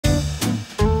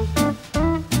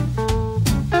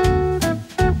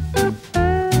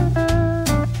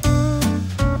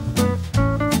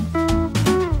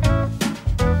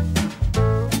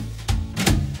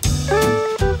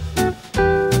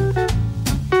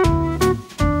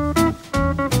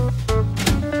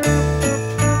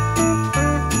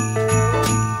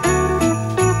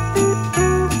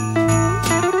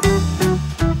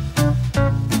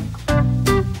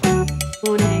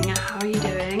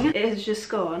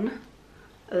on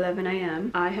 11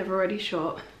 AM. I have already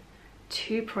shot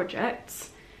 2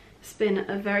 projects. It's been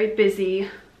a very busy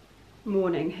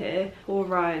morning here. Poor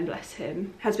Ryan, bless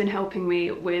him, has been helping me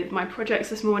with my projects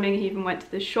this morning. He even went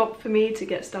to the shop for me to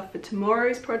get stuff for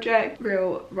tomorrow's project.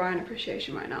 Real Ryan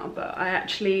appreciation right now, but I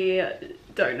actually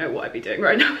don't know what I'd be doing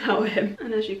right now without him.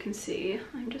 And as you can see,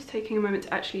 I'm just taking a moment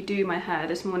to actually do my hair.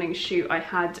 This morning's shoot I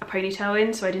had a ponytail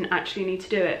in, so I didn't actually need to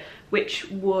do it, which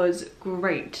was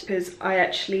great because I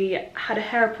actually had a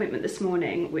hair appointment this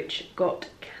morning which got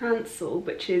cancelled,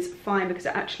 which is fine because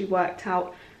it actually worked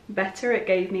out better. It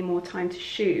gave me more time to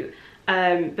shoot,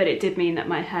 but it did mean that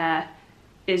my hair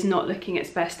is not looking its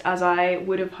best as I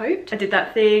would have hoped. I did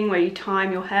that thing where you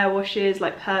time your hair washes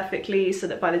like perfectly so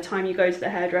that by the time you go to the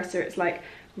hairdresser it's like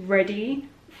ready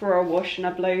for a wash and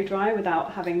a blow dry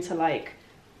without having to, like,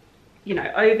 you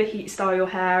know, overheat style your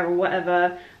hair or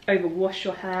whatever, over wash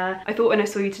your hair. I thought when I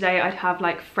saw you today I'd have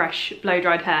like fresh blow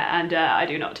dried hair, and I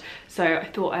do not, so I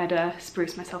thought I'd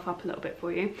spruce myself up a little bit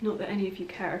for you. Not that any of you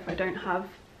care if I don't have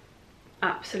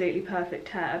absolutely perfect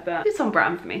hair, but it's on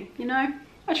brand for me, you know.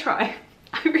 I try.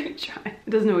 I really try. It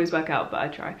doesn't always work out, but I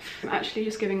try. I'm actually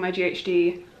just giving my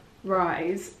GHD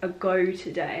Rise a go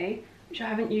today, which I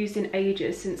haven't used in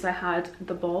ages since I had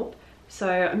the bob. So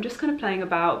I'm just kind of playing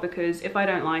about because if I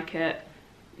don't like it,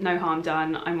 no harm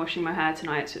done. I'm washing my hair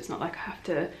tonight, so it's not like I have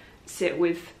to sit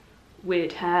with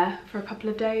weird hair for a couple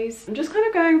of days. I'm just kind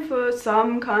of going for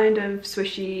some kind of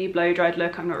swishy blow dried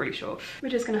look. I'm not really sure. We're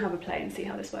just gonna have a play and see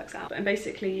how this works out. But I'm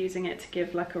basically using it to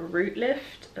give like a root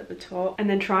lift at the top and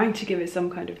then trying to give it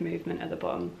some kind of movement at the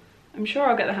bottom. I'm sure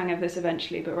I'll get the hang of this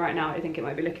eventually, but right now I think it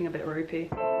might be looking a bit ropey.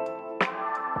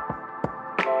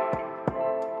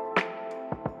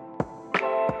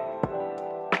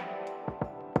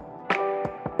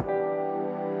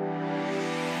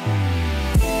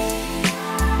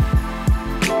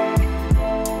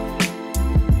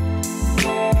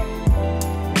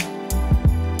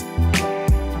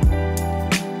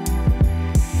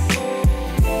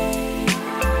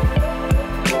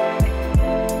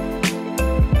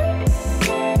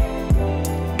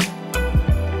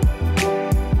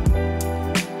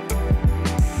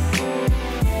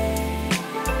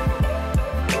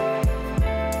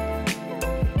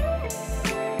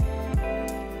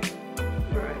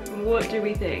 What do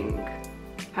we think?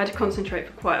 I had to concentrate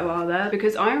for quite a while there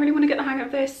because I really want to get the hang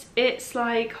of this. It's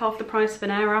like half the price of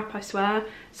an Air wrap, I swear.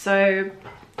 So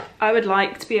I would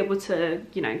like to be able to,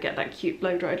 you know, get that cute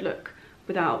blow dried look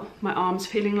without my arms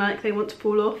feeling like they want to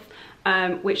fall off,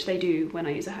 which they do when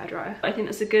I use a hairdryer. I think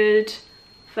that's a good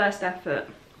first effort.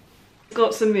 It's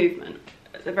got some movement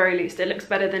at the very least. It looks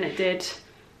better than it did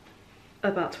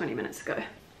about 20 minutes ago.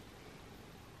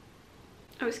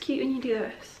 Oh, it's cute when you do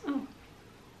this. Oh.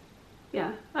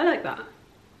 Yeah, I like that.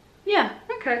 Yeah,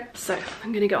 okay. So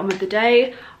I'm gonna get on with the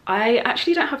day. I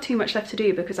actually don't have too much left to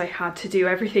do because I had to do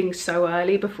everything so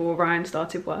early before Ryan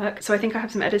started work. So I think I have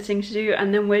some editing to do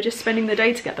and then we're just spending the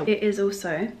day together. It is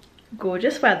also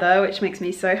gorgeous weather, which makes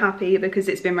me so happy because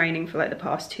it's been raining for like the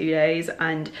past 2 days,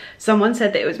 and someone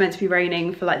said that it was meant to be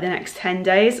raining for like the next 10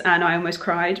 days and I almost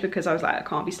cried because I was like, I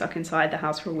can't be stuck inside the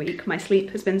house for a week. My sleep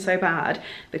has been so bad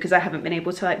because I haven't been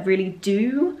able to like really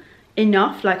do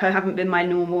enough. Like I haven't been my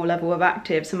normal level of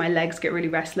active, so my legs get really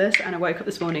restless, and I woke up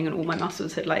this morning and all my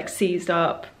muscles had like seized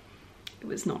up. It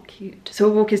was not cute. So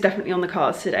a walk is definitely on the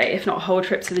cards today, if not a whole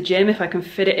trip to the gym if I can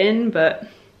fit it in, but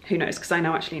who knows, because I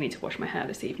now actually need to wash my hair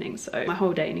this evening, so my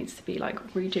whole day needs to be like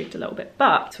rejigged a little bit,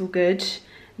 but it's all good.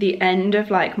 The end of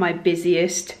like my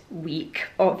busiest week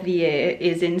of the year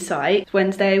is in sight. It's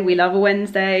Wednesday, we love a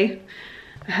Wednesday.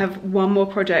 I have one more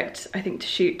project I think to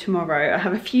shoot tomorrow. I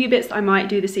have a few bits that I might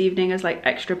do this evening as like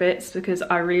extra bits because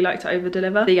I really like to over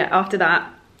deliver. But yeah, after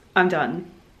that I'm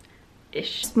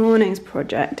done-ish. This morning's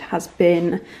project has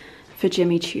been for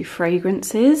Jimmy Choo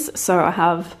fragrances. So I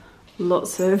have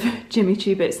lots of Jimmy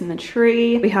Choo bits in the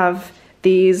tree. We have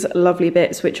these lovely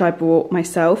bits which I bought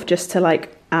myself just to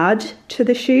like add to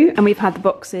the shoot, and we've had the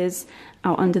boxes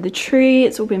out under the tree.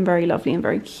 It's all been very lovely and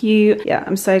very cute. Yeah,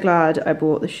 I'm so glad I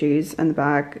bought the shoes and the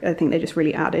bag. I think they just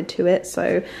really added to it,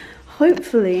 so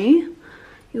hopefully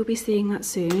you'll be seeing that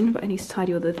soon, but I need to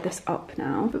tidy all of this up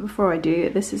now. But before I do,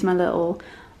 this is my little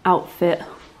outfit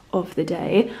of the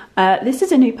day. This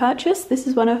is a new purchase. This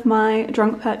is one of my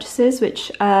drunk purchases,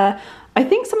 which I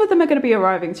think some of them are going to be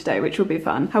arriving today, which will be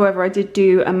fun. However, I did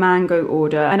do a mango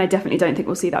order and I definitely don't think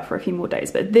we'll see that for a few more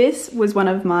days. But this was one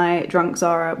of my drunk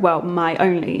Zara, well, my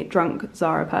only drunk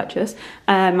Zara purchase.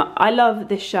 I love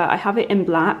this shirt. I have it in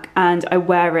black and I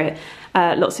wear it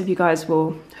Lots of you guys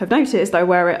will have noticed I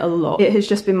wear it a lot. It has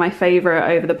just been my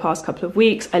favourite over the past couple of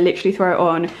weeks. I literally throw it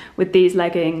on with these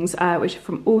leggings, which are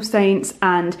from All Saints,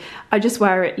 and I just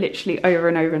wear it literally over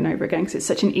and over and over again because it's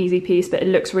such an easy piece, but it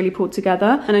looks really pulled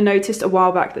together. And I noticed a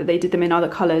while back that they did them in other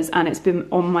colours, and it's been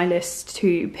on my list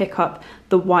to pick up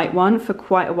the white one for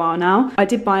quite a while now. I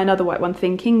did buy another white one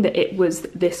thinking that it was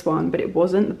this one, but it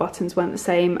wasn't. The buttons weren't the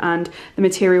same and the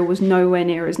material was nowhere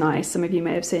near as nice. Some of you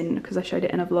may have seen because I showed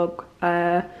it in a vlog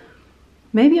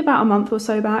maybe about a month or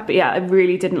so back. But yeah, I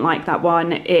really didn't like that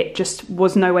one. It just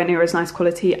was nowhere near as nice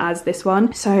quality as this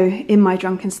one. So in my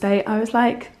drunken state, I was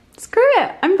like, screw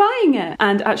it, I'm buying it.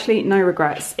 And actually, no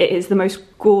regrets. It is the most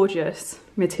gorgeous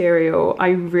material. I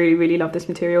really, really love this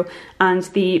material. And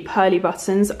the pearly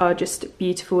buttons are just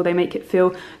beautiful. They make it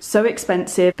feel so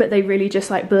expensive, but they really just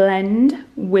like blend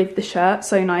with the shirt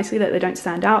so nicely that they don't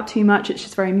stand out too much. It's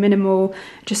just very minimal.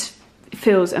 Just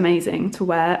feels amazing to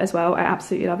wear as well. I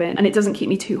absolutely love it. And it doesn't keep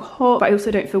me too hot, but I also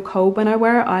don't feel cold when I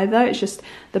wear it either. It's just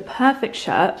the perfect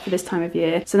shirt for this time of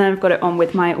year. So then I've got it on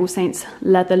with my All Saints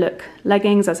leather look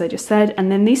leggings, as I just said, and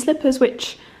then these slippers,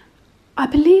 which I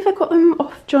believe I got them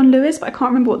off John Lewis, but I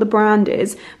can't remember what the brand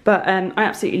is. But I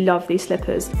absolutely love these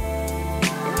slippers.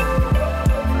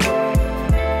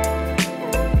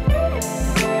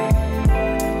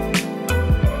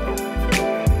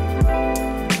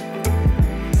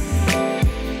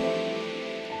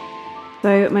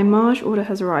 So my Maje order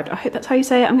has arrived. I hope that's how you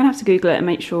say it. I'm gonna have to Google it and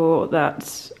make sure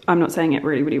that I'm not saying it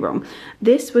really, really wrong.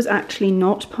 This was actually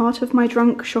not part of my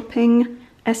drunk shopping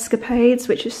escapades,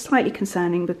 which is slightly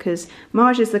concerning because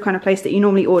Maje is the kind of place that you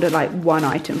normally order like one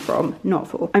item from, not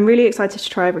four. I'm really excited to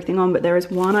try everything on, but there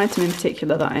is one item in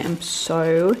particular that I am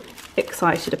so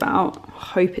excited about. I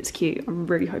hope it's cute. I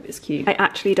really hope it's cute. I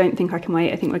actually don't think I can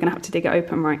wait. I think we're gonna have to dig it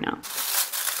open right now.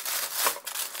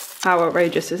 How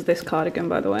outrageous is this cardigan,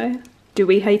 by the way? Do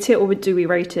we hate it or do we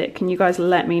rate it? Can you guys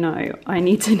let me know? I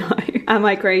need to know. Am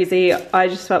I crazy? I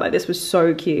just felt like this was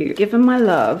so cute. Given my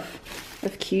love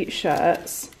of cute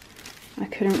shirts, I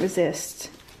couldn't resist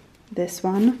this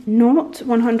one. Not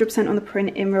 100% on the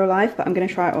print in real life, but I'm gonna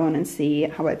try it on and see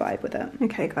how I vibe with it.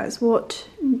 Okay guys, what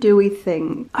do we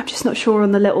think? I'm just not sure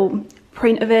on the little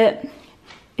print of it.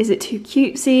 Is it too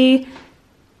cutesy?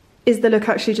 Is the look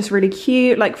actually just really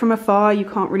cute? Like from afar, you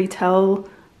can't really tell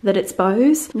that it's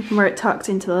bows. You can wear it tucked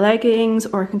into the leggings,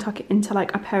 or I can tuck it into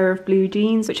like a pair of blue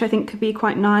jeans, which I think could be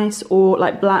quite nice, or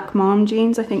like black mom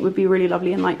jeans I think would be really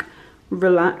lovely and like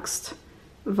relaxed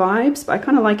vibes. But I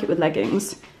kind of like it with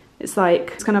leggings. It's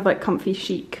kind of like comfy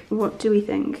chic. What do we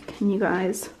think? Can you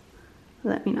guys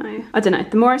let me know? I don't know,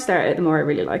 the more I stare at it, the more I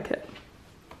really like it.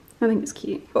 I think it's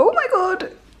cute. Oh my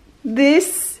god,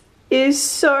 this is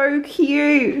so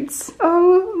cute.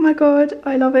 Oh my god,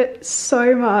 I love it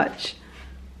so much.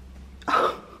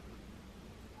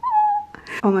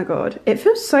 Oh my god, it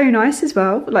feels so nice as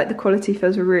well. Like the quality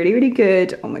feels really, really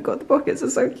good. Oh my god, the pockets are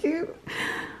so cute.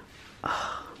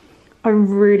 I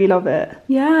really love it.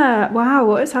 Yeah, wow,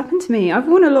 what has happened to me? I've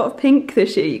worn a lot of pink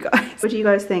this year, you guys. What do you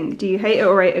guys think? Do you hate it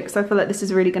or rate it? Because I feel like this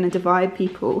is really going to divide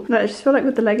people. Like, I just feel like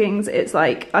with the leggings, it's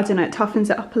like, I don't know, it toughens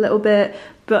it up a little bit.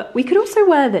 But we could also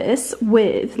wear this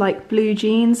with like blue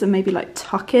jeans and maybe like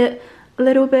tuck it a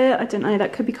little bit. I don't know,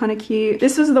 that could be kind of cute.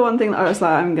 This was the one thing that I was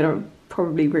like, I'm gonna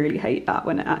probably really hate that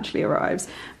when it actually arrives.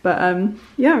 But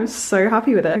yeah, I'm so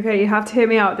happy with it. Okay, you have to hear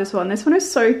me out with this one. This one is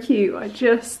so cute. I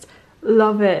just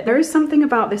love it. There is something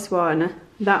about this one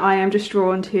that I am just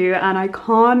drawn to, and I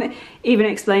can't even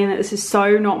explain that. This is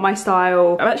so not my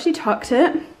style. I've actually tucked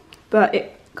it, but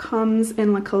it comes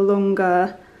in like a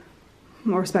longer,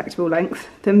 more respectable length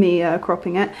than me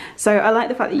cropping it. So I like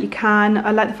the fact that you can.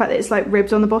 I like the fact that it's like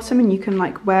ribbed on the bottom and you can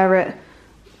like wear it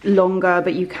longer,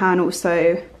 but you can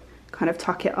also kind of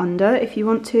tuck it under if you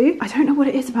want to. I don't know what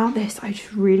it is about this. I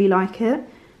just really like it.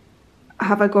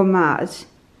 Have I gone mad?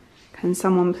 Can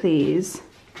someone please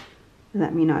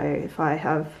let me know if I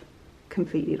have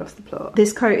completely lost the plot?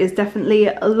 This coat is definitely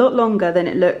a lot longer than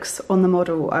it looks on the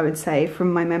model, I would say,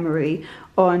 from my memory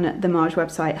on the Maje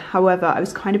website. However, I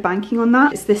was kind of banking on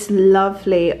that. It's this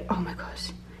lovely, oh my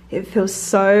gosh, it feels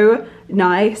so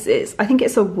nice. I think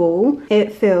it's a wool.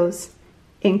 It feels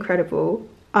incredible.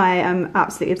 I am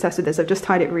absolutely obsessed with this. I've just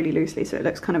tied it really loosely so it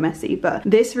looks kind of messy, but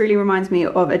this really reminds me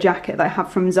of a jacket that I have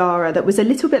from Zara that was a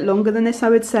little bit longer than this, I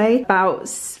would say, about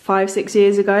 5-6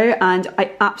 years ago, and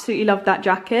I absolutely loved that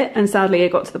jacket, and sadly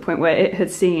it got to the point where it had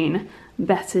seen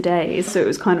better days, so it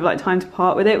was kind of like time to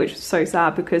part with it, which was so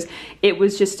sad because it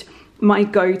was just my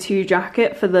go-to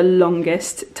jacket for the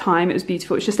longest time. It was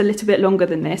beautiful. It's just a little bit longer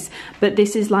than this, but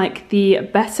this is like the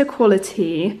better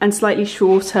quality and slightly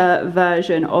shorter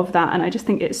version of that, and I just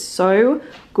think it's so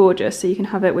gorgeous. So you can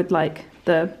have it with like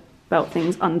the belt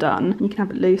things undone. You can have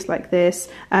it loose like this.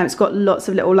 It's got lots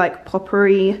of little like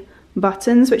poppery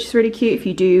buttons, which is really cute if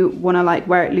you do want to like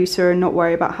wear it looser and not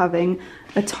worry about having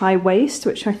a tie waist,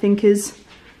 which I think is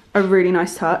a really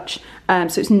nice touch.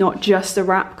 So it's not just a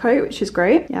wrap coat, which is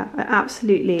great. Yeah, I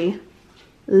absolutely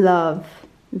love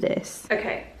this.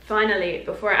 Okay, finally,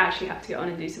 before I actually have to get on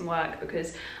and do some work,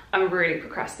 because I'm really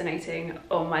procrastinating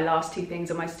on my last two things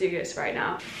on my to-do list right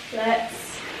now.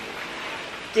 Let's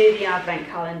do the advent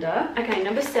calendar. Okay,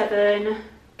 number 7.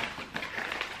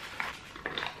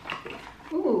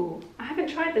 Ooh, I haven't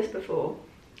tried this before.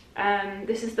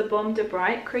 This is the Baume de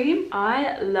Bright cream.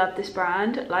 I love this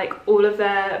brand. Like, all of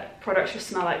their products just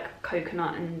smell like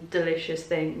coconut and delicious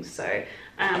things. So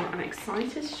I'm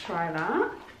excited to try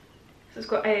that. So it's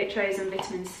got AHAs and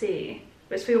vitamin C.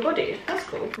 But it's for your body. That's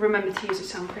cool. Remember to use a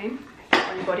sun cream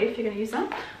on your body if you're going to use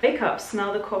that. Wake up,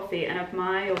 smell the coffee, and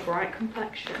admire your bright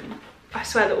complexion. I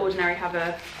swear The Ordinary have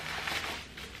a...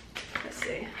 Let's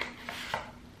see.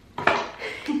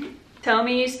 Tell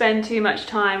me you spend too much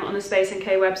time on the Space NK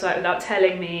website without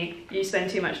telling me you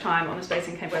spend too much time on the Space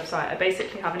NK website. I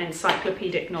basically have an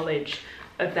encyclopedic knowledge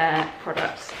of their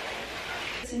products.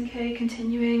 Space NK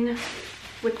continuing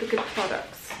with the good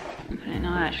products. Okay,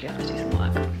 now I actually have to do some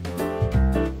work.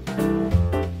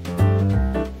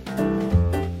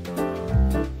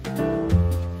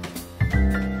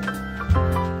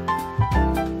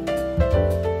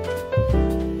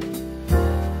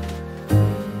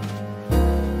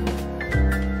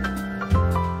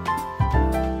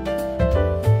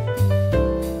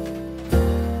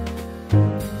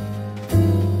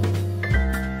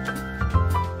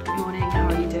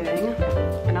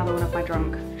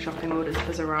 Shopping orders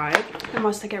has arrived. And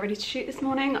whilst I get ready to shoot this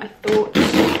morning, I thought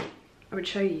I would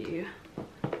show you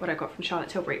what I got from Charlotte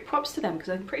Tilbury. Props to them, because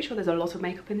I'm pretty sure there's a lot of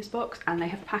makeup in this box and they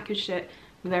have packaged it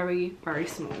very, very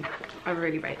small. I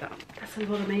really rate that. That's a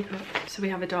lot of makeup. So we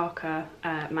have a darker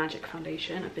Magic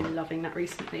foundation. I've been loving that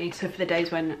recently. So for the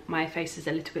days when my face is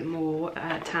a little bit more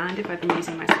tanned, if I've been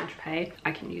using my Saint-Tropez,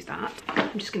 I can use that.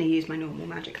 I'm just going to use my normal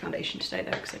Magic foundation today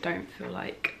though, because I don't feel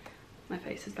like my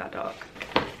face is that dark.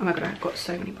 Oh my god, I've got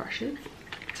so many brushes.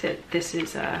 So this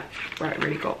is where it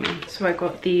really got me. So I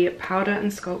got the powder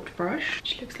and sculpt brush,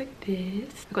 which looks like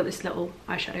this. I got this little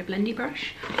eyeshadow blendy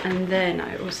brush, and then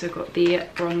I also got the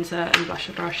bronzer and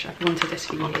blusher brush. I've wanted this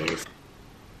for years.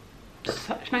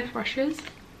 Such nice brushes.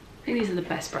 I think these are the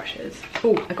best brushes.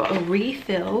 Oh, I got a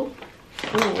refill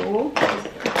for...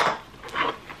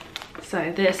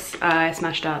 So this I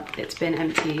smashed up. It's been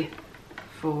empty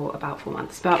for about 4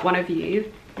 months, but one of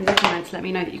you in the comments let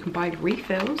me know that you can buy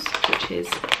refills, which is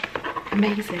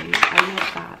amazing. I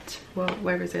love that. Well,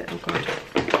 where is it? Oh god.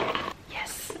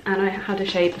 Yes. And I had a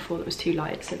shade before that was too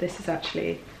light, so this is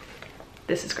actually,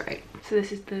 this is great. So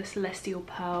this is the Celestial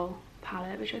Pearl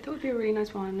palette, which I thought would be a really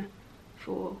nice one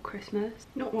for Christmas.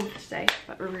 Not one for today,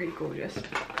 but really gorgeous.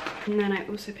 And then I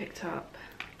also picked up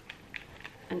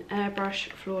an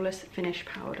Airbrush Flawless Finish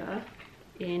powder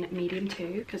in medium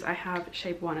 2, because I have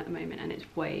shade 1 at the moment and it's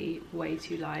way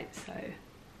too light, so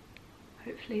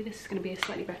hopefully this is going to be a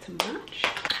slightly better match.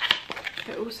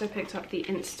 I also picked up the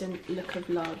Instant Look of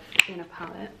Love in a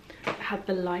palette. I had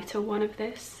the lighter one of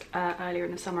this earlier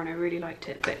in the summer and I really liked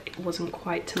it, but it wasn't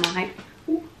quite to my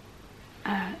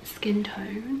skin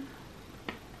tone,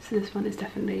 so this one is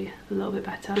definitely a little bit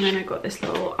better. And then I got this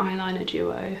little eyeliner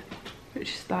duo,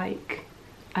 which is like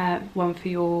one for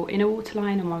your inner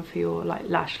waterline and one for your like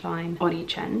lash line on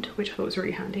each end, which I thought was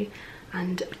really handy.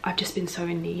 And I've just been so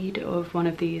in need of one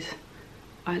of these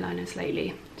eyeliners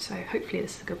lately, so hopefully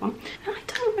this is a good one. And I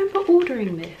don't remember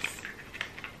ordering this.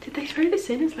 Did they throw this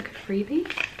in as like a freebie?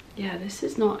 Yeah, this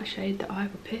is not a shade that I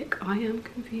would pick. I am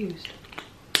confused.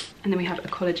 And then we have a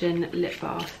collagen lip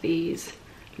bath. These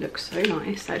look so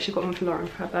nice. I actually got one for Lauren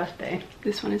for her birthday.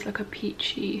 This one is like a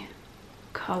peachy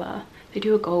colour. They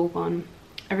do a gold one.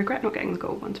 I regret not getting the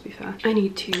gold one, to be fair. I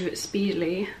need to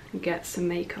speedily get some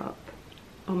makeup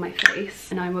on my face,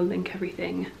 and I will link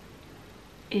everything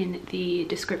in the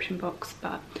description box,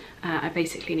 but I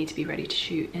basically need to be ready to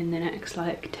shoot in the next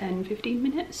like 10-15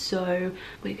 minutes, so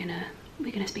we're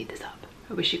gonna speed this up.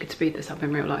 I wish you could speed this up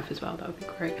in real life as well. That would be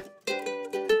great.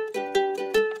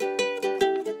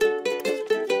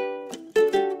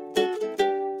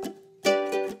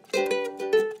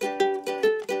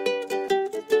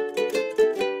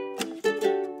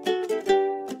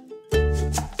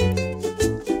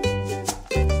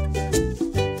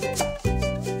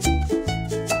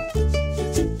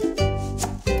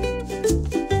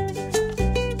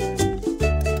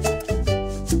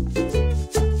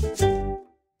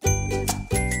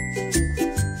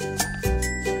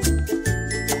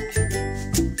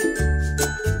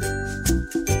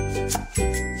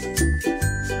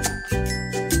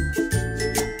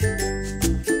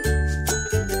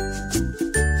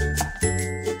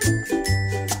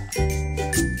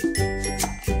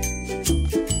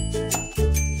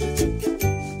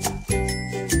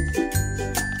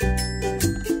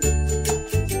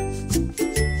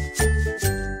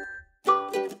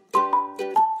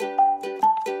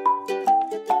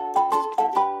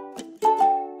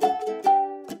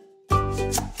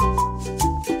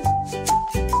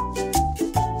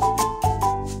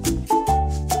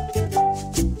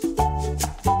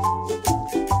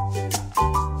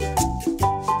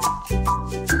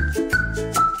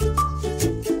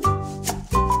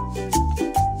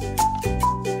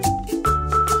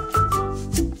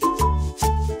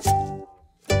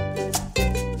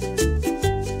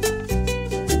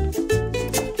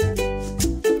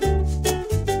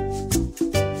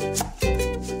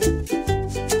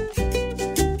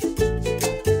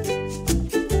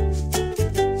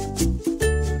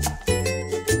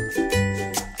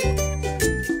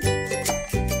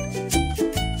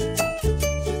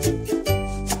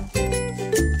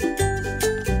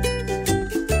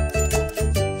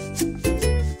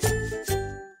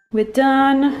 we're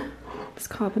done. This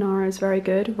carbonara is very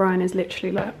good. Ryan is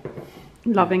literally like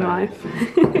loving life.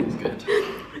 It's good.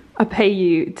 I pay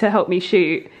you to help me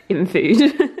shoot in food.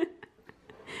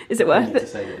 Is it worth it? To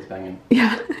say that it's banging.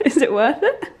 Yeah, is it worth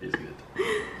it? It's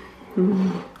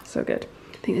good. So good.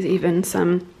 I think there's even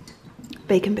some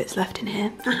bacon bits left in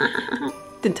here.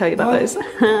 Didn't tell you about those.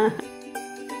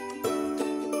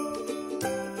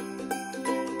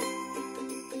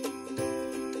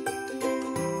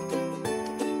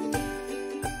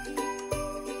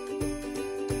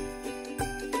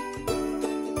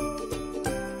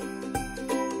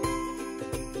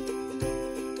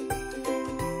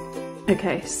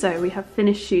 Okay, so we have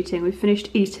finished shooting, we've finished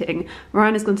eating.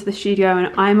 Ryan has gone to the studio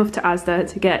and I'm off to Asda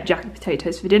to get jacket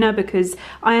potatoes for dinner because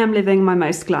I am living my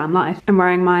most glam life. I'm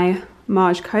wearing my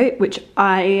Maje coat, which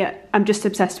I am just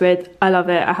obsessed with. I love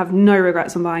it. I have no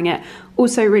regrets on buying it.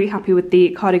 Also really happy with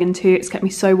the cardigan too. It's kept me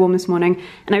so warm this morning.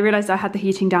 And I realised I had the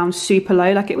heating down super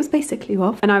low, like it was basically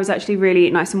off. And I was actually really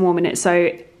nice and warm in it,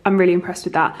 so I'm really impressed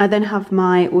with that. I then have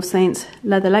my All Saints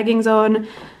leather leggings on,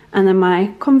 and then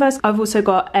my Converse. I've also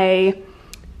got a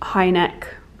high neck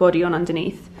body on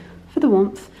underneath for the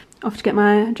warmth. Off to get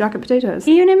my jacket potatoes.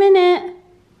 See you in a minute.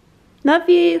 Love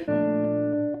you.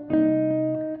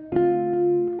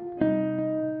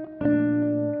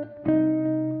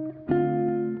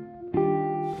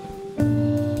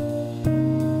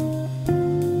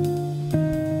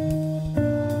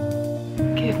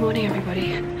 Good morning,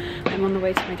 everybody. I'm on the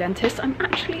way to my dentist. I'm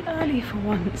actually early for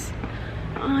once.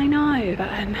 I know, but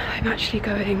I'm actually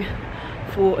going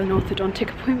for an orthodontic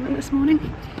appointment this morning,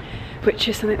 which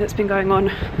is something that's been going on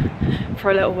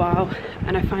for a little while,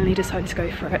 and I finally decided to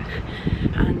go for it,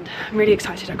 and I'm really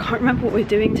excited. I can't remember what we're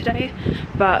doing today,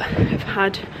 but I've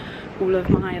had all of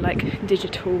my like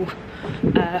digital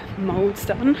molds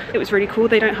done. It was really cool.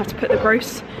 They don't have to put the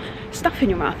gross stuff in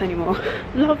your mouth anymore.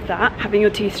 Love that. Having your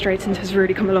teeth straightened has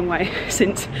really come a long way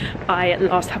since I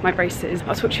last had my braces.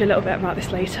 I'll talk to you a little bit about this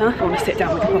later. I want to sit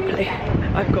down with them properly.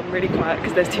 I've gone really quiet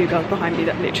because there's two girls behind me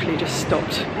that literally just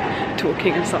stopped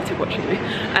talking and started watching me.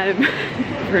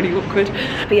 Really awkward.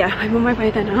 But yeah, I'm on my way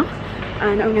there now,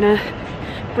 and I'm gonna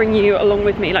bring you along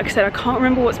with me. Like I said, I can't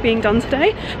remember what's being done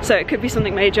today, so it could be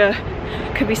something major,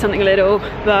 could be something little,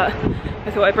 but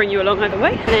I thought I'd bring you along either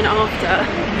way. And then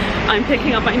after, I'm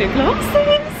picking up my new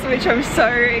glasses, which I'm so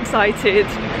excited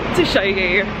to show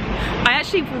you. I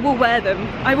actually will wear them.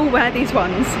 I will wear these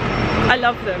ones. I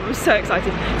love them. I'm so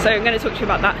excited. So I'm going to talk to you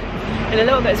about that in a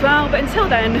little bit as well, but until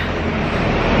then,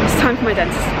 it's time for my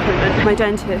dentist appointment. My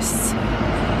dentist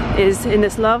is in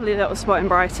this lovely little spot in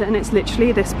Brighton. It's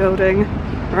literally this building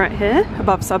right here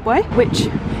above Subway, which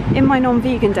in my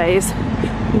non-vegan days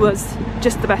was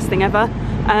just the best thing ever.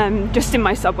 Just in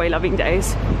my Subway loving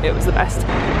days, it was the best.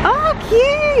 Oh,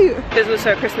 cute! There's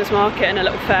also a Christmas market and a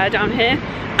little fair down here,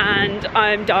 and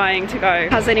I'm dying to go.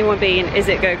 Has anyone been? Is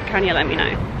it good? Can you let me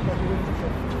know?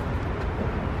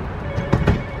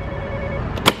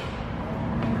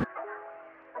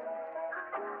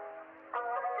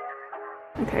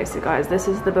 Okay, so guys, this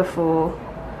is the before,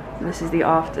 and this is the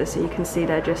after, so you can see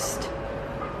they're just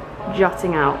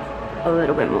jutting out a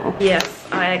little bit more. Yes,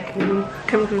 I can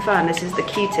confirm this is the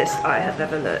cutest I have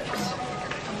ever looked.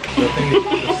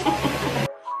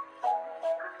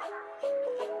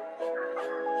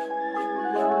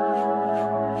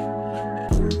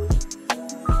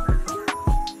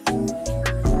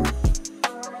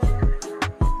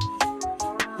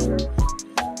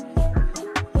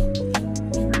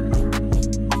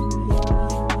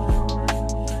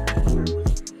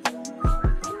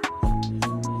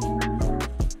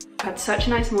 Such a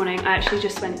nice morning. I actually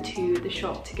just went to the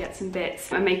shop to get some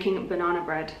bits. I'm making banana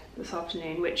bread this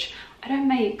afternoon, which I don't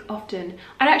make often.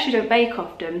 I actually don't bake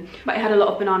often, but I had a lot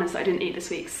of bananas that I didn't eat this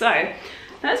week, so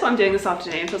that's what I'm doing this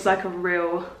afternoon. It feels like a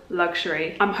real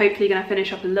luxury. I'm hopefully gonna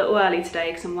finish up a little early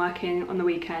today because I'm working on the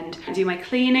weekend, and do my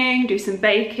cleaning, do some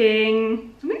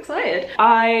baking. I'm excited.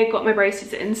 I got my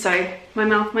braces in, so my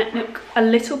mouth might look a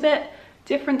little bit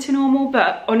different to normal,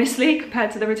 but honestly,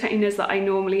 compared to the retainers that I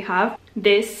normally have,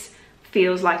 this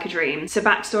feels like a dream. So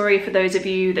backstory for those of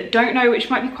you that don't know, which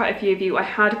might be quite a few of you, I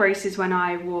had braces when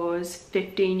I was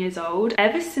 15 years old.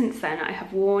 Ever since then, I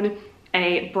have worn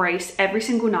a brace every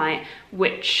single night,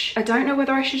 which I don't know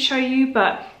whether I should show you,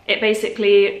 but it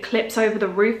basically clips over the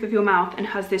roof of your mouth and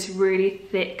has this really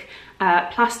thick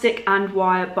plastic and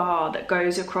wire bar that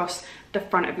goes across the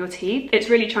front of your teeth. It's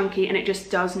really chunky and it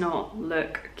just does not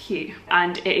look cute.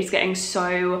 And it is getting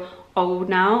so old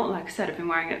now. Like I said, I've been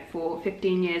wearing it for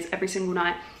 15 years every single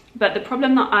night. But the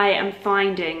problem that I am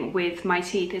finding with my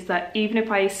teeth is that even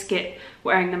if I skip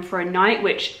wearing them for a night,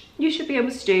 which you should be able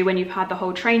to do when you've had the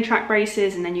whole train track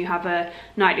braces and then you have a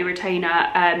nightly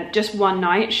retainer, just one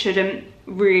night shouldn't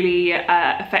really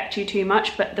affect you too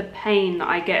much. But the pain that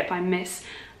I get if I miss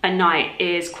a night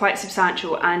is quite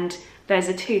substantial, and there's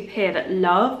a tooth here that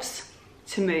loves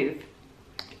to move.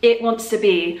 It wants to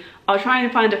be, I'll try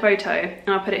and find a photo and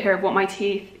I'll put it here of what my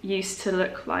teeth used to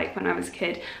look like when I was a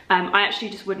kid. I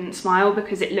actually just wouldn't smile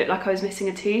because it looked like I was missing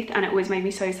a tooth, and it always made me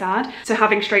so sad. So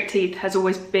having straight teeth has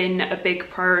always been a big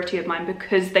priority of mine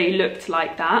because they looked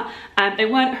like that. They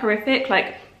weren't horrific,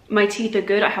 like my teeth are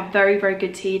good. I have very, very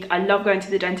good teeth. I love going to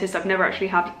the dentist. I've never actually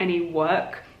had any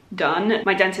work done.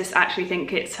 My dentists actually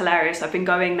think it's hilarious. I've been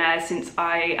going there since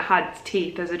I had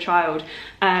teeth as a child,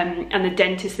 and the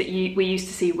dentist that we used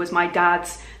to see was my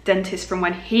dad's dentist from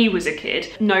when he was a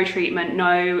kid. No treatment,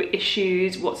 no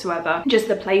issues whatsoever. Just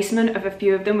the placement of a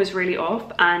few of them was really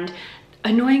off, and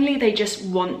annoyingly they just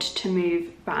want to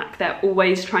move back. They're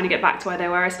always trying to get back to where they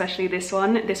were, especially this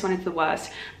one. This one is the worst.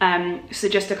 So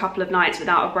just a couple of nights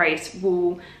without a brace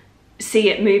will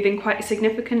see it moving quite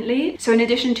significantly. So in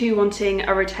addition to wanting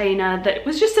a retainer that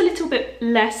was just a little bit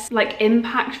less like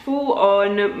impactful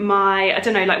on my, I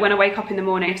don't know, like when I wake up in the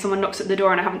morning, if someone knocks at the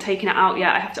door and I haven't taken it out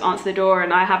yet, I have to answer the door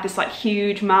and I have this like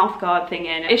huge mouth guard thing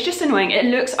in. It's just annoying. It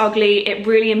looks ugly. It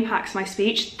really impacts my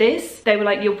speech. This, they were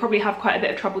like, you'll probably have quite a bit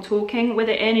of trouble talking with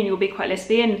it in and you'll be quite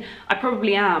lispy, and I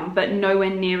probably am, but nowhere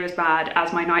near as bad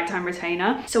as my nighttime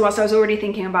retainer. So whilst I was already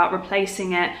thinking about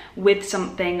replacing it with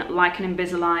something like an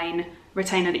Invisalign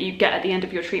retainer that you get at the end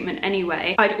of your treatment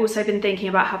anyway, I'd also been thinking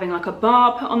about having like a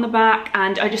bar put on the back,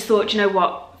 and I just thought, you know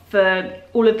what, for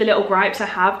all of the little gripes I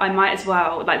have, I might as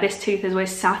well, like this tooth has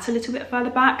always sat a little bit further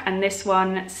back and this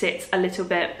one sits a little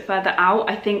bit further out.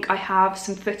 I think I have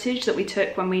some footage that we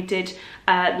took when we did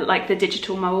like the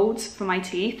digital molds for my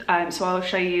teeth, so I'll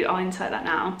show you, I'll insert that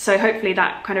now. So hopefully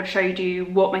that kind of showed you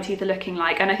what my teeth are looking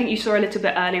like, and I think you saw a little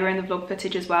bit earlier in the vlog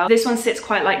footage as well. This one sits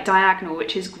quite like diagonal,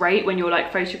 which is great when you're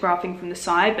like photographing from the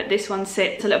side, but this one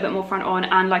sits a little bit more front on,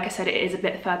 and like I said, it is a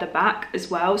bit further back as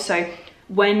well. So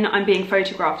when I'm being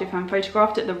photographed, if I'm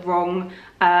photographed at the wrong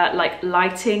like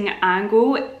lighting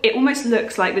angle, it almost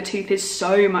looks like the tooth is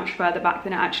so much further back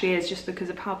than it actually is, just because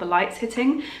of how the light's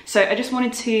hitting. So I just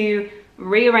wanted to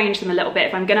rearrange them a little bit.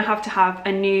 If I'm gonna have to have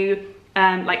a new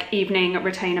like evening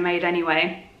retainer made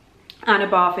anyway, and a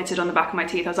bar fitted on the back of my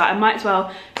teeth, I was like, I might as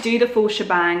well do the full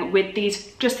shebang with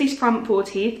these, just these front 4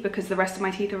 teeth, because the rest of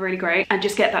my teeth are really great, and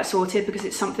just get that sorted, because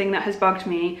it's something that has bugged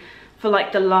me for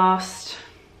like the last,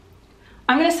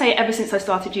 I'm gonna say ever since I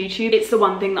started YouTube. It's the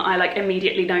one thing that I like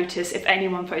immediately notice if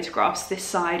anyone photographs this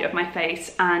side of my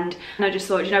face, and I just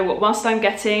thought, you know what, whilst I'm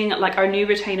getting like our new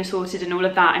retainer sorted and all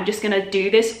of that, I'm just gonna do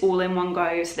this all in one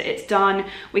go so that it's done.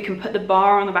 We can put the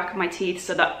bar on the back of my teeth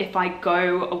so that if I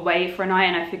go away for a night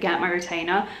and I forget my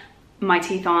retainer, my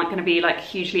teeth aren't going to be like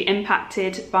hugely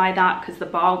impacted by that, because the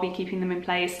bar will be keeping them in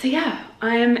place. So yeah,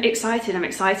 I'm excited. I'm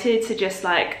excited to just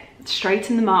like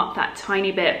straighten them up that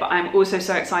tiny bit, but I'm also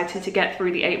so excited to get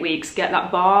through the 8 weeks, get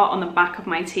that bar on the back of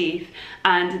my teeth,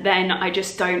 and then I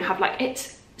just don't have like,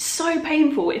 it's so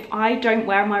painful if I don't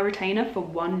wear my retainer for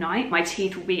one night. My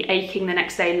teeth will be aching the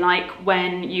next day, like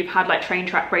when you've had like train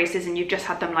track braces and you've just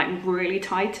had them like really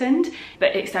tightened,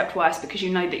 but except worse, because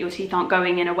you know that your teeth aren't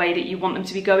going in a way that you want them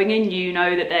to be going in. You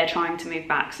know that they're trying to move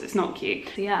back, so it's not cute.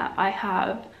 So yeah, I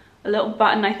have a little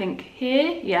button I think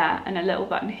here, yeah, and a little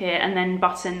button here, and then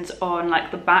buttons on like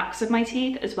the backs of my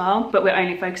teeth as well, but we're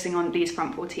only focusing on these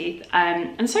front 4 teeth,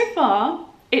 and so far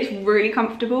it's really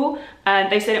comfortable.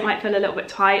 They said it might feel a little bit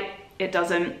tight. It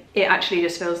doesn't. It actually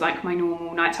just feels like my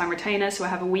normal nighttime retainer. So I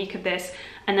have a week of this,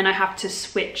 and then I have to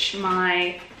switch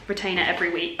my retainer every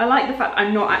week. I like the fact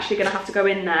I'm not actually going to have to go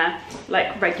in there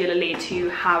like regularly to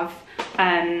have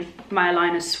my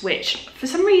aligners switched. For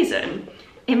some reason,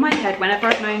 in my head, whenever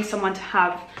I've known someone to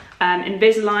have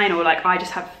Invisalign, or like I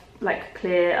just have like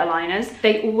clear aligners,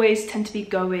 they always tend to be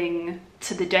going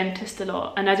to the dentist a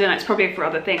lot, and I don't know, it's probably for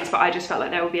other things, but I just felt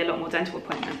like there would be a lot more dental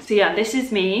appointments. So yeah, this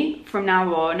is me from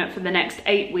now on for the next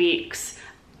 8 weeks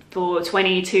for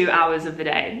 22 hours of the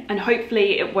day, and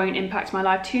hopefully it won't impact my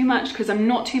life too much, because I'm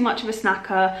not too much of a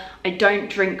snacker. I don't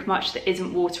drink much that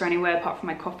isn't water anyway, apart from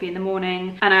my coffee in the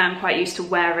morning, and I am quite used to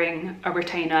wearing a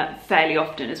retainer fairly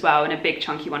often as well, and a big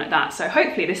chunky one at that. So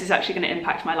hopefully this is actually going to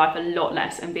impact my life a lot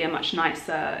less and be a much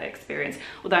nicer experience,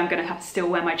 although I'm going to have to still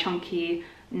wear my chunky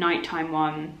nighttime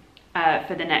one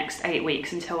for the next 8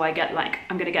 weeks until I get like,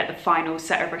 I'm going to get the final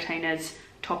set of retainers,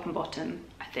 top and bottom,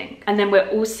 I think. And then we're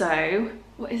also,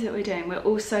 what is it we're doing? We're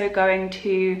also going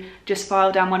to just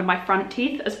file down one of my front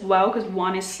teeth as well, because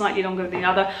one is slightly longer than the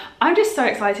other. I'm just so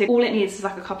excited. All it needs is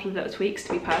like a couple of little tweaks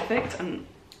to be perfect, and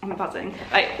I'm buzzing.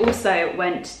 I also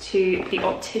went to the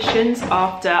opticians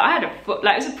after I had it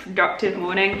was a productive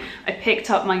morning. I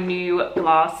picked up my new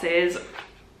glasses.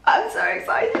 I'm so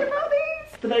excited about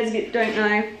these. For those of you that don't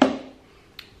know,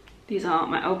 these are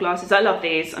my old glasses. I love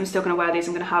these. I'm still gonna wear these.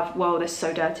 I'm gonna have, whoa, they're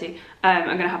so dirty.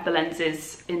 I'm gonna have the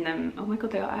lenses in them. Oh my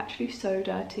God, they are actually so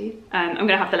dirty. I'm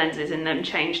gonna have the lenses in them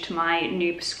changed to my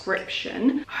new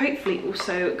prescription. Hopefully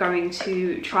also going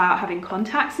to try out having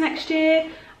contacts next year.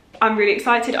 I'm really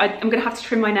excited. I'm gonna have to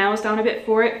trim my nails down a bit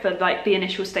for it, for like the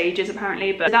initial stages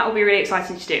apparently, but that will be really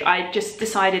exciting to do. I just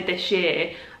decided this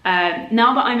year,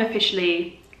 now that I'm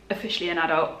officially an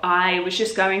adult, I was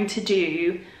just going to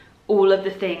do all of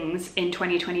the things in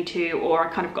 2022, or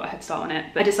I kind of got a head start on it,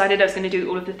 but I decided I was going to do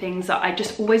all of the things that I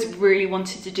just always really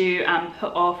wanted to do and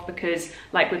put off, because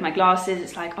like with my glasses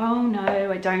it's like, oh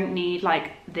no, I don't need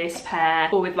like this pair,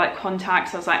 or with like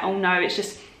contacts I was like, oh no, it's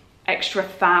just extra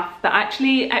faff, but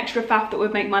actually extra faff that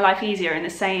would make my life easier. And the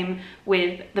same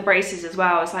with the braces as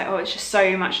well. It's like, oh, it's just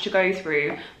so much to go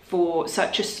through for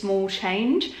such a small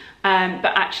change,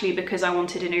 but actually because I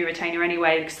wanted a new retainer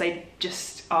anyway, because they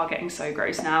just are getting so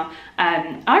gross now.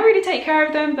 I really take care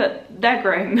of them, but they're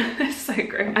grim. They're so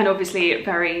grim, and obviously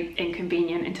very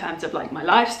inconvenient in terms of like my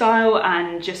lifestyle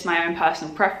and just my own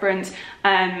personal preference.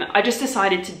 I just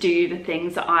decided to do the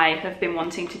things that I have been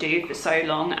wanting to do for so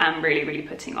long and really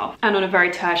putting off. And on a very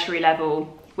tertiary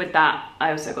level with that,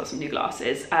 I also got some new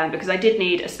glasses, because I did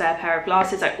need a spare pair of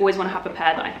glasses. I always want to have a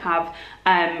pair that I have,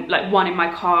 like one in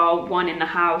my car, one in the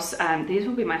house. These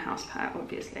will be my house pair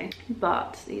obviously,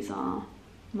 but these are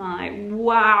my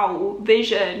wow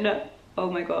vision.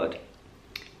 Oh my God,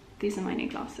 these are my new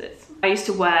glasses. I used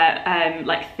to wear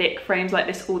like thick frames like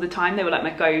this all the time. They were like my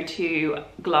go-to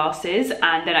glasses,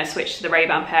 and then I switched to the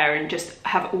Ray-Ban pair and just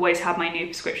have always had my new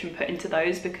prescription put into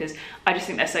those, because I just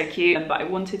think they're so cute. But I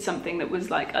wanted something that was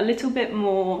like a little bit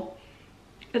more,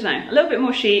 I don't know, a little bit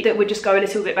more chic, that would just go a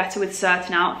little bit better with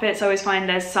certain outfits. I always find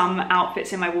there's some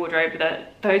outfits in my wardrobe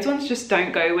that those ones just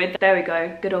don't go with. There we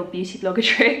go, good old beauty blogger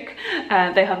trick.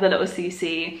 They have the little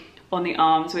CC on the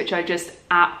arms, which I just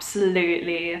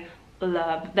absolutely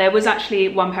love. There was actually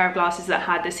one pair of glasses that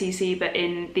had the CC, but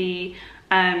in the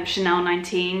Chanel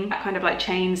 19, kind of like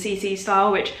chain CC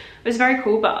style, which was very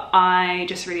cool, but I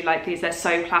just really like these. They're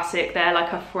so classic. They're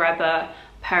like a forever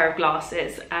pair of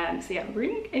glasses. So yeah, I'm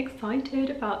really excited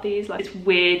about these. Like, it's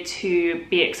weird to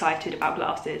be excited about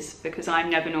glasses because I'm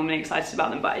never normally excited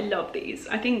about them, but I love these.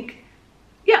 I think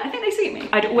they suit me.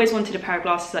 I'd always wanted a pair of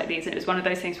glasses like these, and it was one of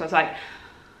those things where I was like,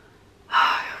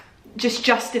 just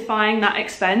justifying that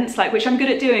expense, like, which I'm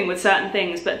good at doing with certain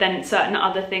things, but then certain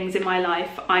other things in my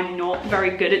life I'm not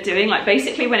very good at doing. Like,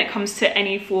 basically when it comes to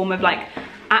any form of like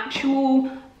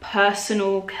actual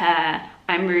personal care,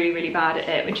 I'm really bad at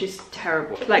it, which is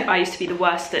terrible. Like, I used to be the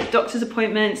worst at doctor's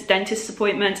appointments, dentist's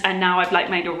appointments, and now I've like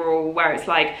made a rule where it's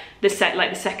like the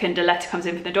second a letter comes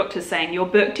in from the doctor saying you're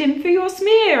booked in for your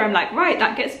smear, I'm like, right,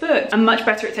 that gets booked. I'm much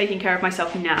better at taking care of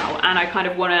myself now, and I kind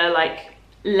of want to like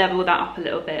level that up a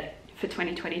little bit for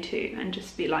 2022 and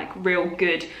just be like real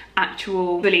good,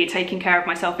 actual, fully taking care of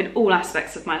myself in all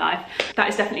aspects of my life. That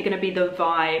is definitely going to be the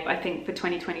vibe, I think, for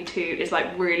 2022, is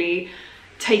like really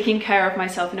taking care of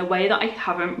myself in a way that I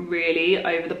haven't really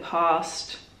over the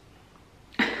past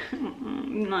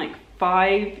like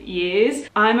 5 years.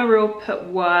 I'm a real put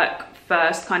work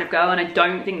first kind of girl, and I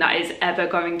don't think that is ever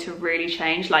going to really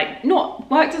change. Like,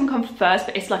 not work doesn't come first,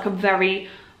 but it's like a very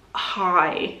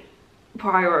high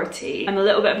priority. I'm a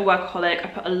little bit of a workaholic. I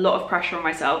put a lot of pressure on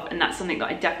myself, and that's something that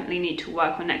I definitely need to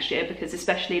work on next year, because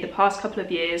especially the past couple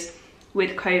of years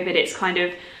with COVID, it's kind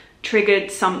of triggered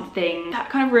something, that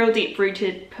kind of real deep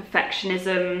rooted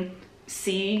perfectionism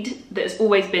seed that's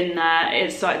always been there.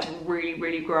 It's started to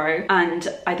really grow, and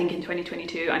I think in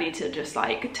 2022 I need to just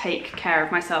like take care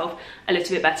of myself a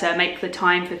little bit better, make the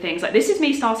time for things like this. Is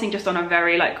me starting just on a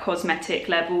very like cosmetic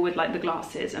level with like the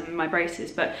glasses and my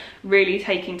braces, but really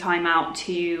taking time out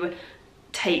to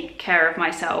take care of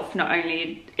myself, not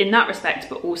only in that respect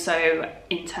but also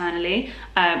internally,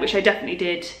 which I definitely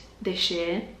did this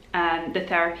year. The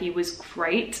therapy was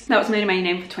great. That was my main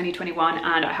aim for 2021,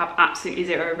 and I have absolutely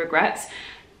zero regrets.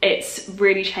 It's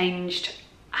really changed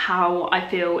how I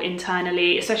feel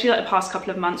internally, especially like the past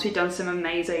couple of months. We've done some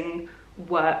amazing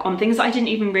work on things that I didn't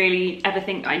even really ever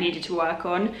think I needed to work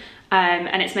on,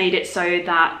 and it's made it so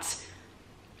that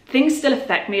things still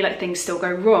affect me, like things still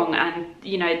go wrong, and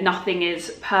you know, nothing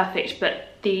is perfect, but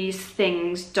these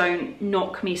things don't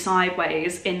knock me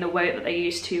sideways in the way that they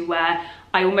used to, where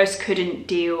I almost couldn't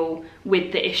deal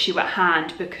with the issue at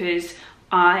hand because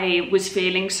I was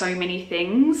feeling so many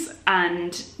things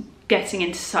and getting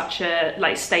into such a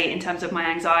like state in terms of my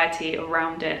anxiety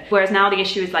around it. Whereas now the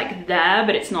issue is like there,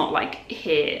 but it's not like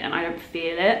here, and I don't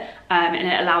feel it, and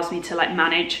it allows me to like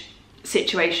manage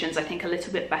situations, I think, a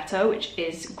little bit better, which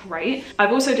is great.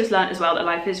 I've also just learned as well that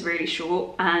life is really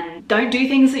short, and don't do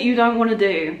things that you don't want to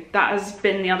do. That has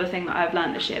been the other thing that I've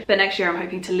learned this year. But next year I'm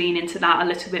hoping to lean into that a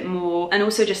little bit more, and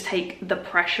also just take the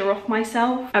pressure off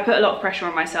myself. I put a lot of pressure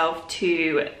on myself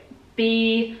to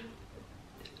be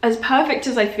as perfect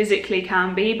as I physically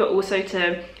can be, but also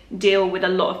to deal with a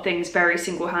lot of things very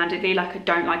single-handedly. Like, I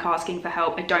don't like asking for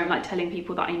help, I don't like telling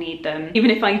people that I need them,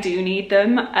 even if I do need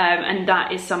them, and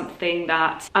that is something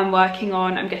that I'm working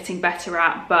on, I'm getting better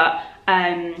at. But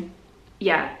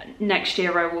yeah, next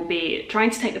year I will be trying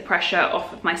to take the pressure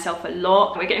off of myself a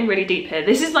lot. We're getting really deep here.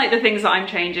 This is like the things that I'm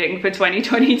changing for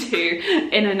 2022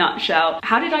 in a nutshell.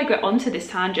 How did I get onto this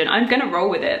tangent? I'm gonna roll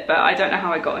with it, but I don't know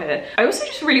how I got here. I also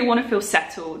just really want to feel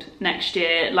settled next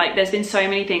year. Like, there's been so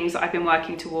many things that I've been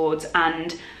working towards,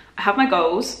 and I have my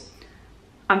goals.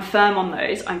 I'm firm on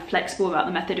those. I'm flexible about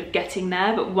the method of getting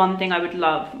there, but one thing I would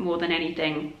love more than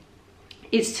anything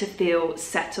is to feel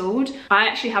settled. I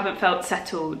actually haven't felt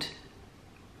settled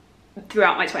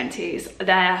throughout my 20s.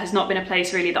 There has not been a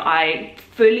place really that I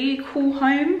fully call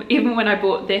home. Even when I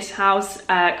bought this house,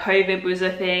 COVID was a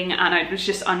thing, and I was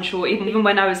just unsure. Even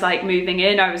when I was like moving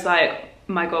in, I was like,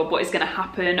 oh my god, what is going to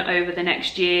happen over the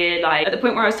next year? Like, at the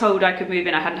point where I was told I could move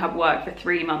in, I hadn't had work for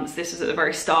 3 months. This was at the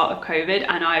very start of COVID,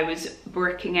 and I was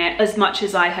bricking it. As much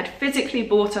as I had physically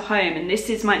bought a home, and this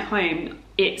is my home,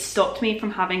 it stopped me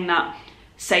from having that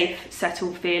safe,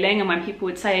 settled feeling. And when people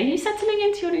would say, are you settling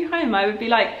into your new home? I would be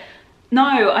like,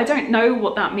 no, I don't know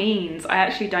what that means. I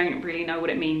actually don't really know what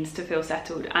it means to feel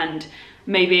settled, and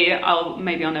maybe I'll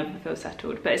never feel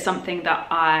settled, but it's something that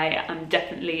I am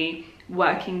definitely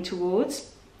working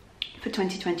towards for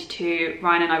 2022.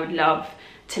 Ryan and I would love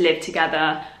to live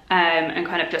together, and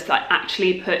kind of just like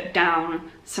actually put down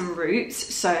some roots.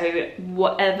 So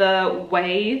whatever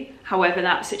way, however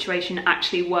that situation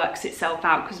actually works itself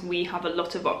out, because we have a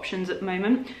lot of options at the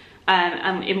moment,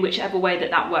 and in whichever way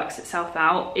that works itself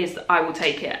out, I will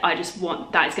take it. I just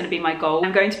want, that is going to be my goal.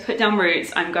 I'm going to put down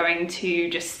roots. I'm going to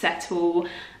just settle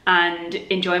and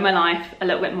enjoy my life a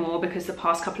little bit more, because the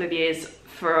past couple of years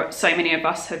for so many of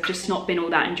us have just not been all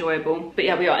that enjoyable. But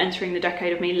yeah, we are entering the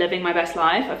decade of me living my best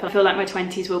life. I feel like my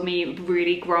 20s will be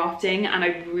really grafting, and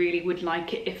I really would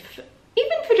like it if,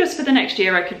 even for just for the next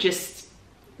year, I could just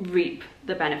reap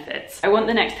the benefits. I want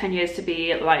the next 10 years to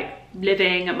be like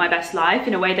living my best life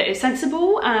in a way that is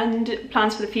sensible and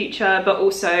plans for the future, but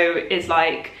also is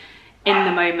like in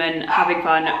the moment, having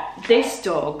fun. This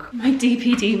dog, my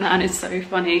DPD man, is so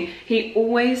funny. He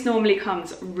always normally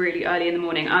comes really early in the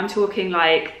morning. I'm talking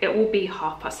like, it will be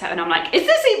 7:30. I'm like, is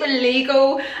this even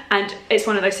legal? And it's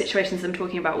one of those situations I'm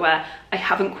talking about where I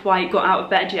haven't quite got out of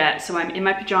bed yet. So I'm in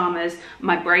my pajamas,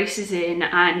 my brace is in,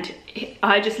 and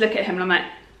I just look at him and I'm like,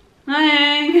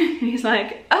 hi. And he's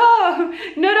like, oh,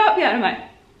 not up yet. And I'm like,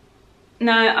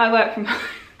 no, I work from home.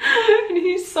 And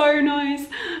he's so nice,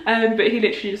 but he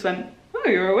literally just went, oh,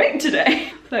 you're awake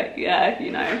today. Like, yeah, you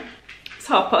know, it's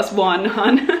 1:30,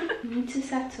 hun. We need to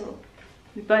settle.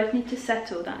 We both need to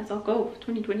settle. That is our goal for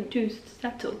 2022, is to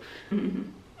settle.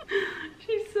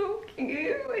 She's so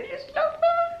cute. I just love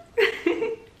her.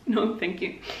 No, thank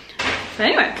you. So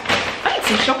anyway, I did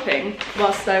some shopping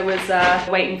whilst I was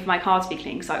waiting for my car to be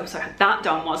clean, because I also had that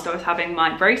done whilst I was having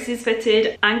my braces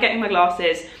fitted and getting my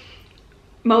glasses.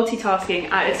 Multitasking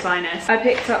at its finest. I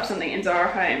picked up something in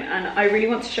Zara Home, and I really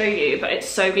want to show you, but it's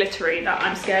so glittery that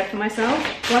I'm scared for myself.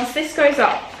 Once this goes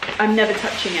up, I'm never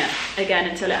touching it again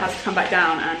until it has to come back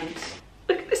down. And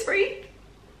look at this wreath.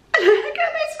 Look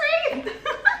at this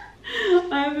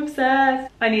wreath. I'm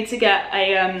obsessed. I need to get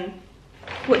a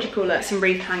what do you call it, some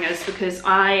wreath hangers, because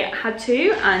I had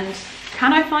to, and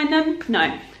can I find them?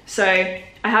 No. So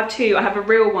I have two. I have a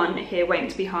real one here waiting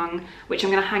to be hung, which I'm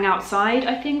going to hang outside,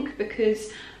 I think,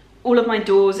 because all of my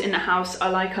doors in the house are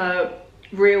like a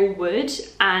real wood,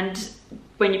 and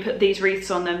when you put these wreaths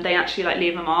on them, they actually like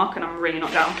leave a mark, and I'm really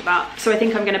not down for that. So I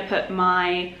think I'm going to put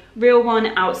my real one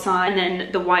outside, and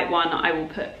then the white one I will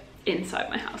put inside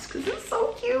my house, because it's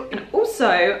so cute. And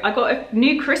also I got a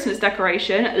new Christmas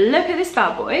decoration. Look at this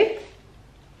bad boy.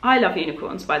 I love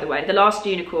unicorns, by the way. The Last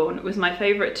Unicorn was my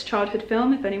favourite childhood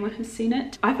film, if anyone has seen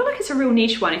it. I feel like it's a real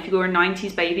niche one if you're a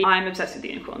 90s baby. I'm obsessed with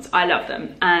unicorns. I love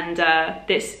them. And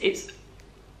this is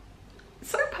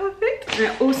So perfect. And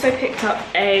I also picked up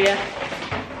a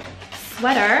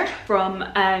sweater from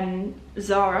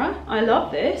Zara. I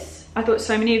love this. I thought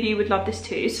so many of you would love this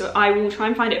too, so I will try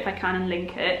and find it if I can and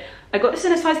link it. I got this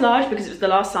in a size large because it was the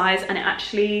last size, and it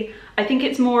actually, I think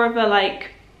it's more of a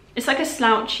like, it's like a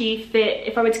slouchy fit.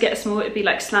 If I were to get a small, it'd be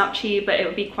like slouchy, but it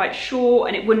would be quite short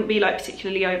and it wouldn't be like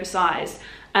particularly oversized.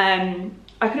 I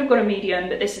could have got a medium,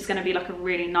 but this is going to be like a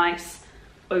really nice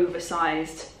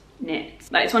oversized knit.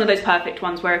 Like, it's one of those perfect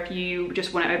ones where if you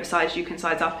just want it oversized, you can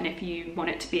size up, and if you want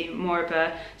it to be more of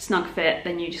a snug fit,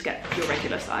 then you just get your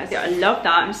regular size. Yeah, I love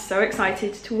that. I'm so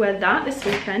excited to wear that this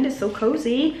weekend. It's so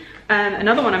cozy.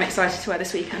 Another one I'm excited to wear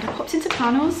this weekend, I popped into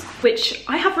flannels, which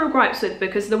I have real gripes with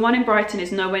because the one in Brighton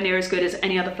is nowhere near as good as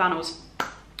any other flannels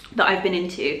that I've been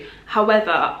into.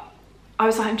 However, I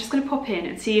was like, I'm just gonna pop in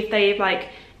and see if they've like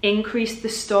increased the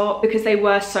stock, because they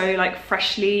were so like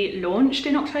freshly launched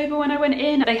in October when I went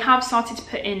in. They have started to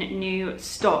put in new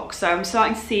stock, so I'm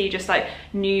starting to see just like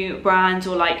new brands,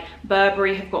 or like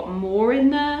Burberry have got more in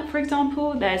there, for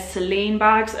example. There's Celine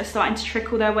bags that are starting to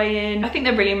trickle their way in. I think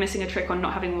they're really missing a trick on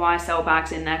not having YSL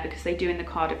bags in there, because they do in the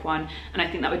Cardiff one, and I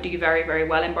think that would do very, very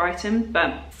well in Brighton,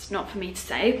 but it's not for me to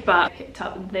say. But I picked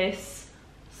up this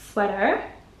sweater,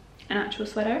 an actual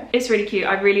sweater. It's really cute.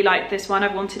 I really like this one.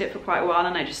 I've wanted it for quite a while,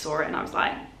 and I just saw it and I was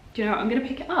like, do you know what, I'm gonna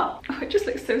pick it up. Oh, it just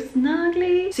looks so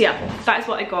snuggly. So yeah, that is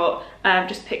what I got.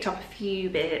 Just picked up a few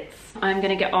bits. I'm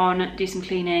gonna get on, do some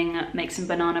cleaning, make some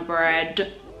banana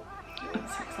bread. I'm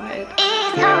so excited.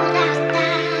 It's cold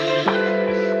outside,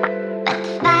 but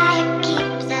the fire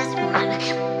keeps us warm.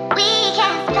 We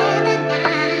can spend the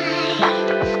night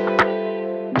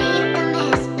beneath the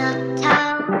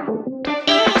mistletoe.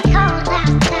 It's cold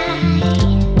outside.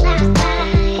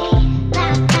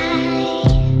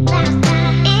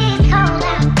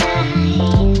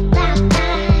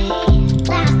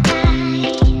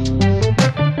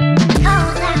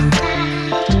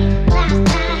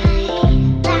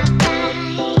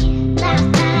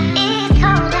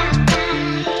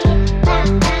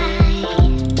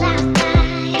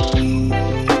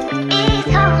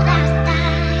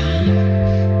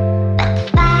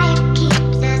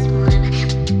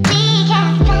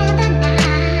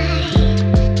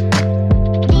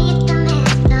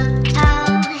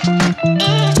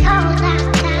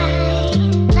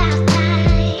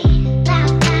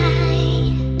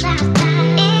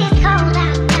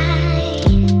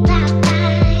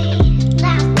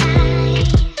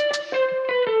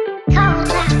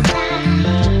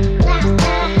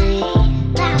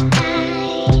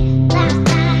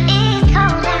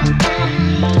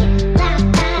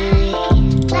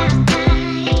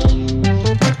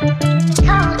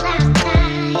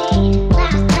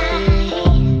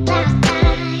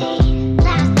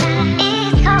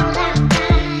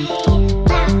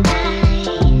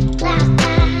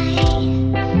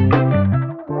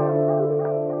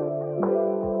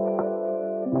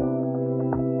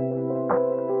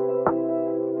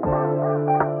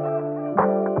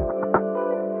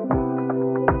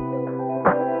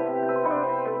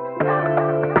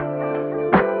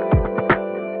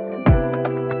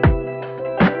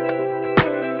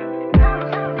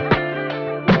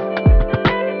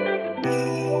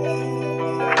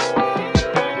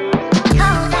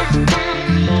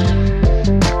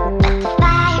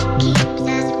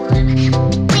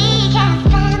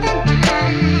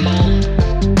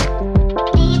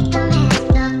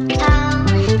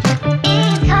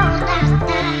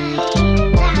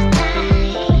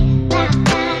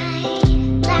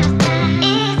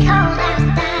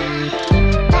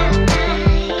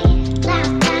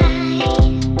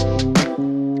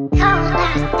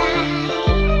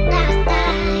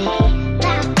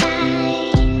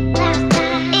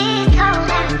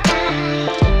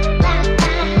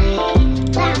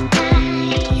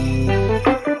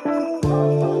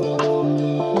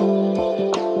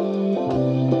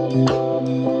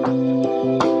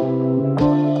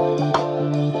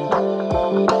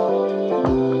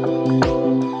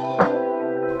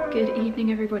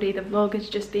 The vlog is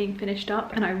just being finished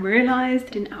up, and I realized I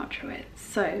didn't outro it,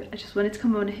 so I just wanted to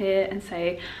come on here and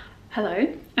say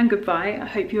hello and goodbye. I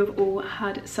hope you have all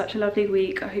had such a lovely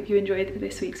week. I hope you enjoyed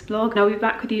this week's vlog. I'll be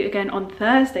back with you again on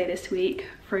Thursday this week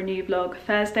for a new vlog.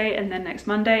 Thursday, and then next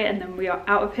Monday, and then we are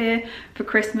out of here for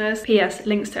Christmas. PS,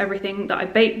 links to everything that I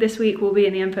baked this week will be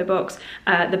in the info box.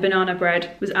 The banana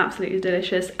bread was absolutely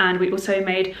delicious, and we also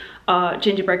made our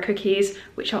gingerbread cookies,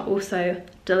 which are also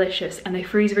delicious, and they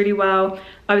freeze really well.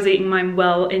 I was eating mine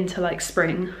well into like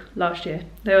spring last year.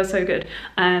 They were so good.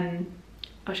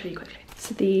 I'll show you quickly.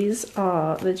 So these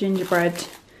are the gingerbread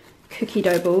cookie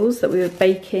dough balls that we were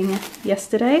baking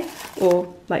yesterday,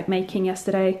 or like making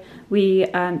yesterday. We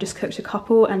just cooked a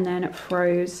couple and then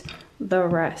froze the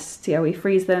rest. Yeah, we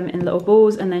freeze them in little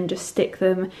balls and then just stick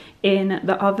them in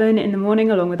the oven in the morning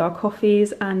along with our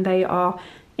coffees, and they are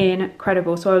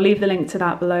incredible. So I'll leave the link to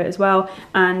that below as well.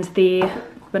 And the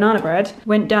banana bread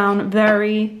went down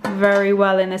very, very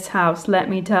well in this house, let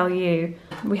me tell you.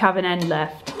 We have an end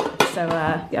left. So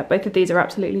yeah, both of these are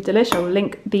absolutely delish. I'll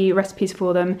link the recipes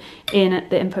for them in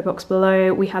the info box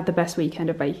below. We had the best weekend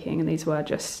of baking and these were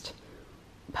just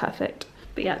perfect.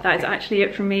 But yeah, that is actually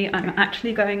it from me. I'm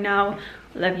actually going now.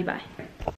 Love you, bye.